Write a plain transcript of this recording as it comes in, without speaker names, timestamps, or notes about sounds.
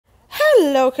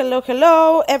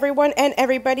Hello, everyone and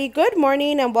everybody. Good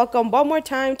morning and welcome one more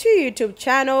time to YouTube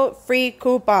channel Free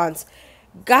Coupons.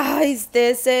 Guys,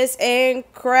 this is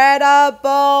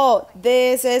incredible.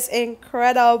 This is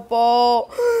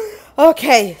incredible.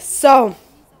 Okay, so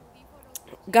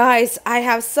guys, I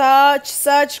have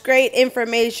such great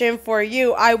information for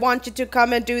you. I want you to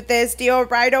come and do this deal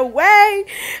right away.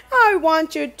 I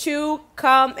want you to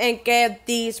come and get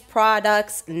these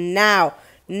products now.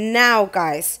 Now,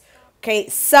 guys. Okay,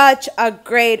 such a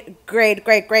great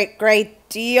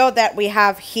deal that we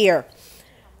have here.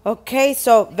 Okay,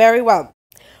 so very well.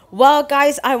 Well,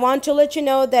 guys, I want to let you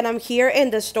know that I'm here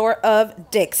in the store of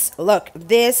Dick's. Look,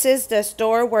 this is the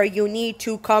store where you need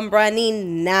to come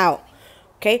running now.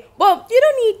 Okay, well, you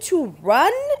don't need to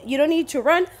run. You don't need to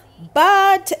run,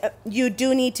 but you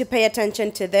do need to pay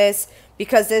attention to this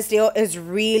because this deal is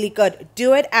really good.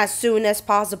 Do it as soon as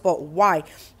possible. Why?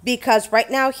 Because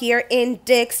right now here in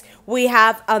Dick's, we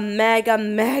have a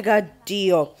mega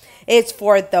deal. It's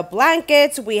for the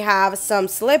blankets. We have some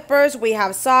slippers. We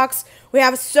have socks. We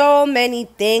have so many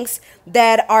things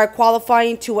that are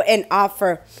qualifying to an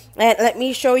offer. And let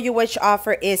me show you which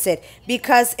offer is it.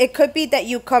 Because it could be that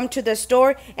you come to the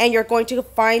store and you're going to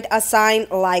find a sign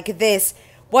like this.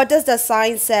 What does the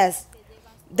sign says?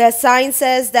 The sign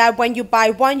says that when you buy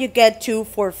one, you get two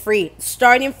for free.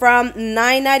 Starting from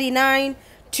 $9.99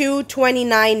 to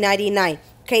 $29.99.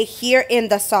 Okay, here in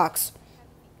the socks.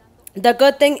 The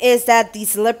good thing is that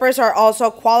these slippers are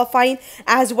also qualifying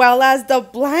as well as the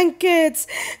blankets.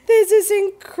 This is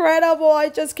incredible. I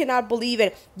just cannot believe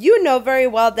it. You know very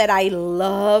well that I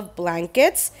love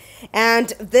blankets. And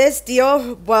this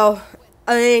deal, well,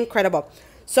 incredible.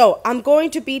 So I'm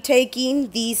going to be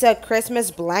taking these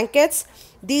Christmas blankets.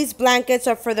 These blankets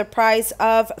are for the price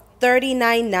of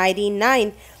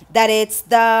 $39.99. That it's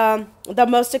the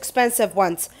most expensive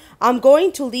ones. I'm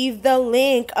going to leave the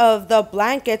link of the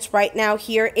blankets right now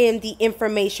here in the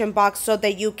information box so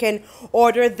that you can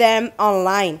order them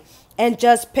online and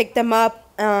just pick them up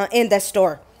in the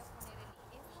store.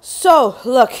 So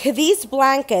look, these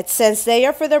blankets, since they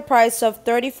are for the price of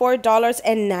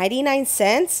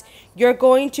 $34.99, you're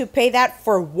going to pay that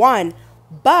for one,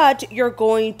 but you're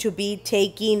going to be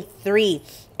taking three.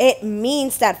 It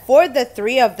means that for the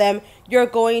three of them, you're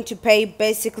going to pay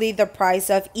basically the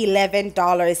price of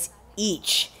 $11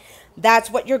 each. That's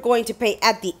what you're going to pay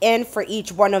at the end for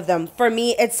each one of them. For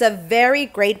me, it's a very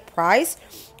great price.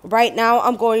 Right now,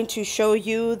 I'm going to show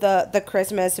you the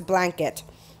Christmas blanket.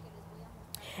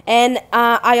 And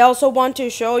I also want to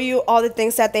show you all the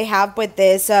things that they have with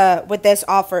this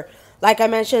offer. Like I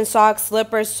mentioned, socks,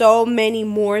 slippers, so many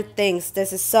more things.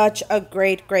 This is such a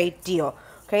great deal.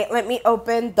 Okay, let me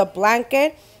open the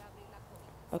blanket.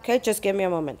 Okay, just give me a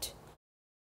moment.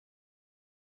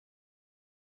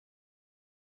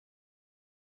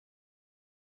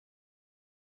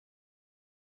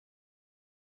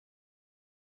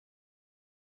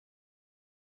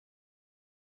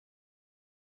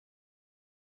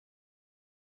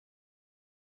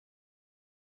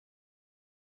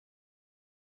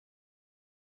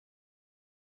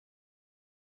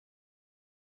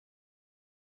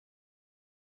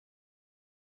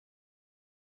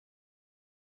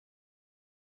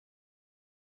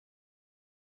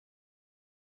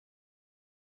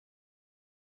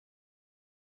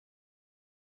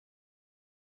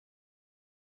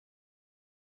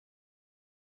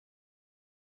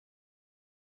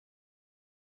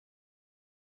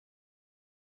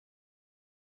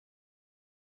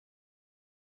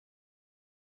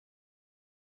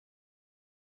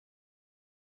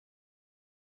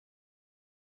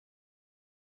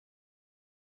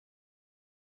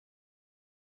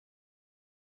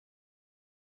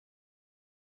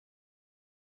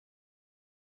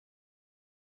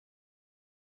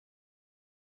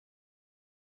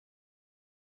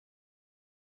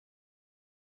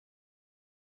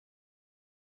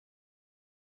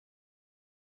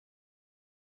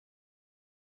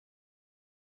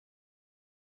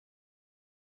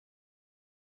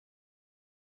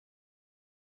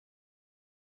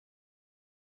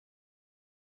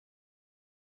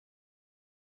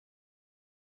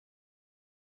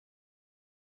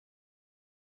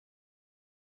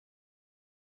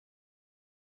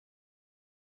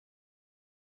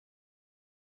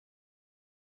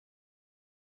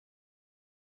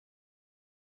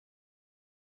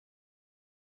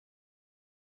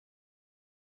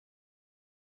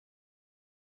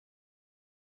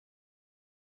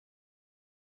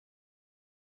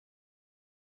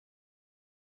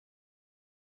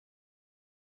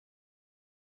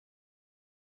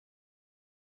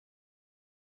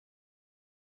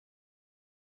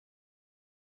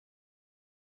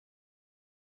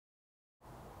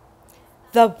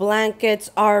 The blankets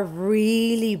are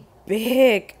really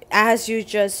big. As you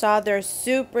just saw, they're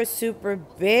super, super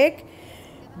big.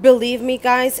 Believe me,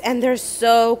 guys, and they're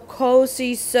so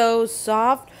cozy, so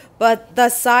soft. But the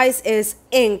size is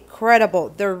incredible.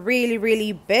 They're really,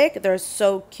 really big. They're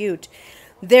so cute.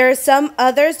 There are some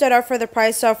others that are for the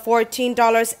price of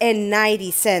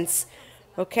 $14.90.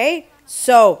 Okay,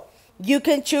 so you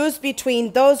can choose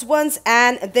between those ones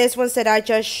and these ones that I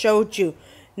just showed you.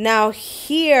 Now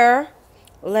here,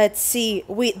 let's see.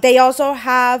 They also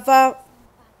have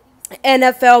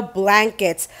NFL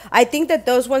blankets. I think that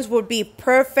those ones would be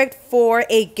perfect for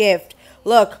a gift.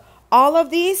 Look, all of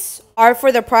these are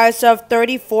for the price of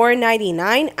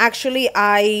 $34.99. Actually,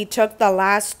 I took the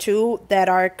last two that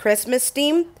are Christmas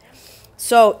themed.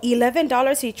 So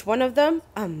 $11 each one of them.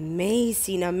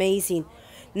 Amazing, amazing.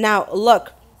 Now,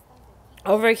 look.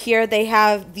 Over here, they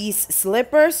have these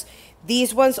slippers.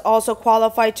 These ones also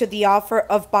qualify to the offer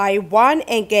of buy one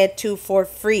and get two for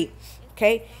free.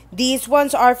 Okay, these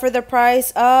ones are for the price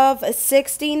of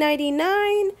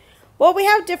 $16.99. Well, we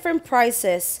have different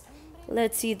prices.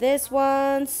 Let's see, these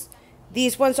ones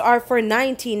are for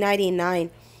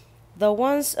 $19.99. The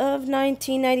ones of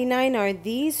 $19.99 are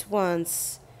these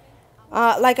ones.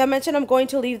 Like I mentioned, I'm going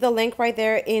to leave the link right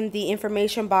there in the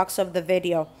information box of the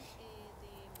video.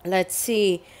 Let's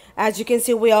see. As you can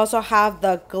see, we also have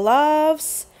the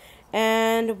gloves.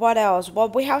 And what else? Well,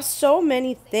 we have so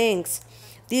many things.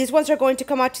 These ones are going to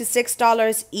come out to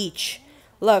 $6 each.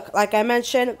 Look, like I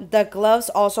mentioned, the gloves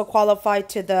also qualify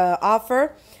to the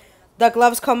offer. The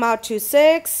gloves come out to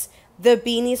 $6. The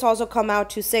beanies also come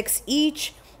out to $6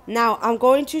 each. Now, I'm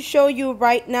going to show you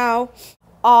right now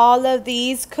all of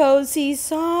these cozy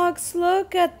socks.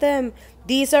 Look at them.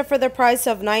 These are for the price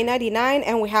of $9.99,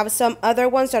 and we have some other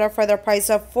ones that are for the price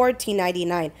of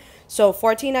 $14.99. So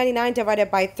 $14.99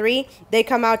 divided by 3, they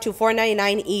come out to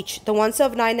 $4.99 each. The ones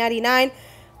of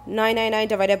 $9.99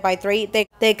 divided by 3,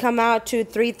 they come out to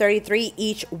 $3.33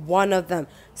 each one of them.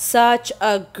 Such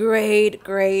a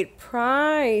great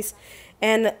price.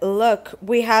 And look,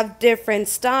 we have different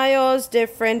styles,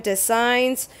 different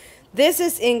designs. This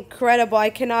is incredible. I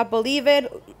cannot believe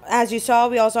it. As you saw,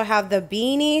 we also have the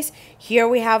beanies. Here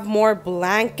we have more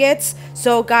blankets.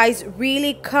 So guys,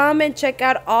 really come and check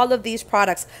out all of these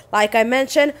products. Like I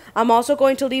mentioned, I'm also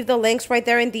going to leave the links right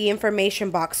there in the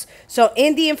information box. So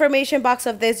in the information box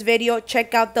of this video,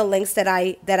 check out the links that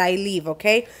I leave,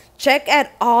 okay? Check out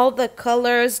all the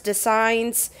colors,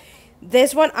 designs.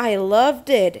 This one, I loved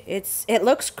it. It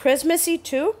looks Christmassy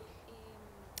too.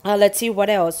 Let's see what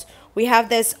else. We have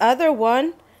this other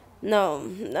one. No,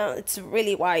 it's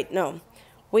really white. No.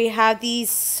 We have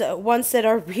these ones that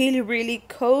are really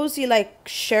cozy, like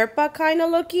Sherpa kind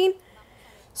of looking.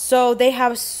 So they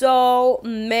have so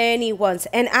many ones.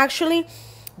 And actually,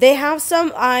 they have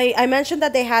some, I mentioned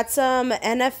that they had some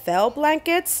NFL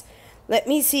blankets. Let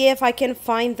me see if I can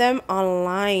find them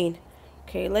online.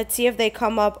 Okay, let's see if they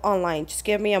come up online. Just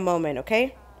give me a moment,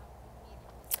 okay?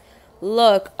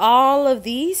 Look, all of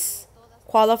these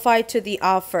qualify to the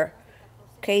offer.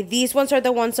 Okay, these ones are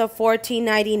the ones of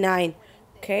 $14.99.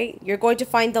 Okay, you're going to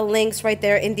find the links right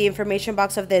there in the information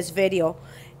box of this video.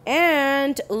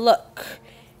 And look,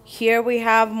 here we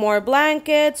have more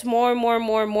blankets,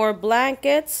 more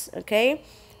blankets. Okay,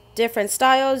 different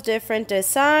styles, different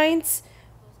designs.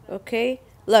 Okay,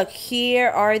 look, here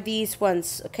are these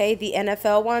ones. Okay, the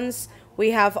NFL ones.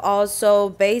 We have also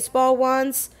baseball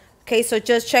ones. Okay, so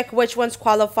just check which ones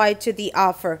qualify to the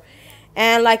offer.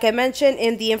 And like I mentioned,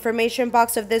 in the information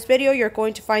box of this video, you're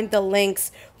going to find the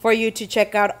links for you to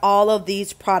check out all of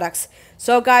these products.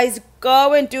 So guys,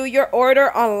 go and do your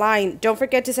order online. Don't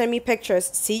forget to send me pictures.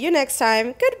 See you next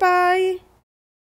time. Goodbye.